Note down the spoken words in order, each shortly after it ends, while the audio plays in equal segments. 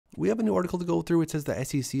We have a new article to go through. It says the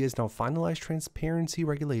SEC has now finalized transparency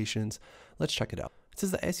regulations. Let's check it out. It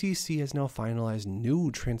says the SEC has now finalized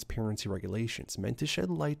new transparency regulations meant to shed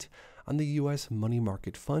light on the U.S. money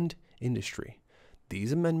market fund industry.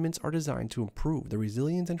 These amendments are designed to improve the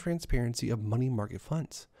resilience and transparency of money market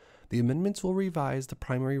funds. The amendments will revise the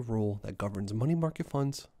primary rule that governs money market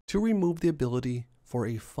funds to remove the ability for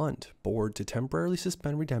a fund board to temporarily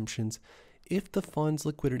suspend redemptions if the fund's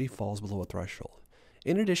liquidity falls below a threshold.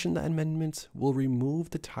 In addition, the amendments will remove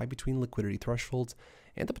the tie between liquidity thresholds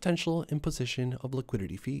and the potential imposition of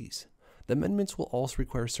liquidity fees. The amendments will also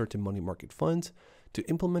require certain money market funds to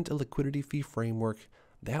implement a liquidity fee framework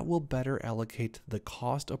that will better allocate the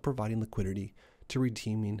cost of providing liquidity to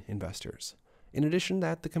redeeming investors. In addition to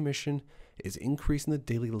that, the Commission is increasing the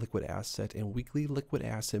daily liquid asset and weekly liquid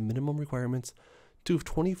asset minimum requirements to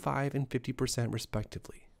 25% and 50%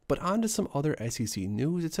 respectively. But on to some other SEC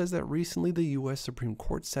news. It says that recently the U.S. Supreme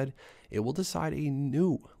Court said it will decide a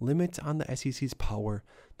new limit on the SEC's power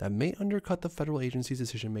that may undercut the federal agency's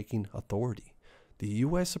decision-making authority. The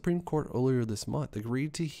U.S. Supreme Court earlier this month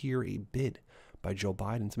agreed to hear a bid by Joe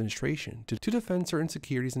Biden's administration to defend certain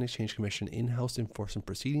Securities and Exchange Commission in-house enforcement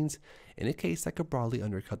proceedings in a case that could broadly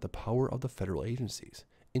undercut the power of the federal agencies.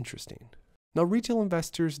 Interesting. Now, retail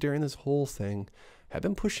investors during this whole thing have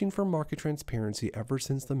been pushing for market transparency ever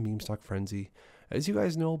since the meme stock frenzy, as you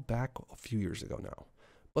guys know, back a few years ago now.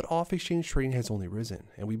 But off-exchange trading has only risen,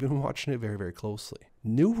 and we've been watching it very, very closely.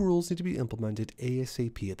 New rules need to be implemented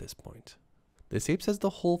ASAP at this point. The SAPE says the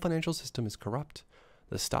whole financial system is corrupt.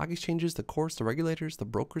 The stock exchanges, the courts, the regulators, the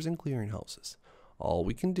brokers, and clearinghouses. All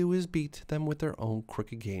we can do is beat them with their own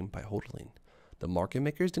crooked game by hodling. The market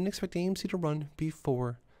makers didn't expect AMC to run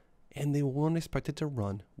before, and they won't expect it to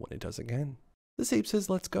run when it does again. The SAPE says,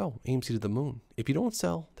 let's go, AMC to the moon. If you don't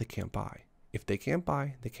sell, they can't buy. If they can't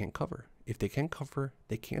buy, they can't cover. If they can't cover,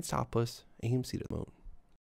 they can't stop us, AMC to the moon.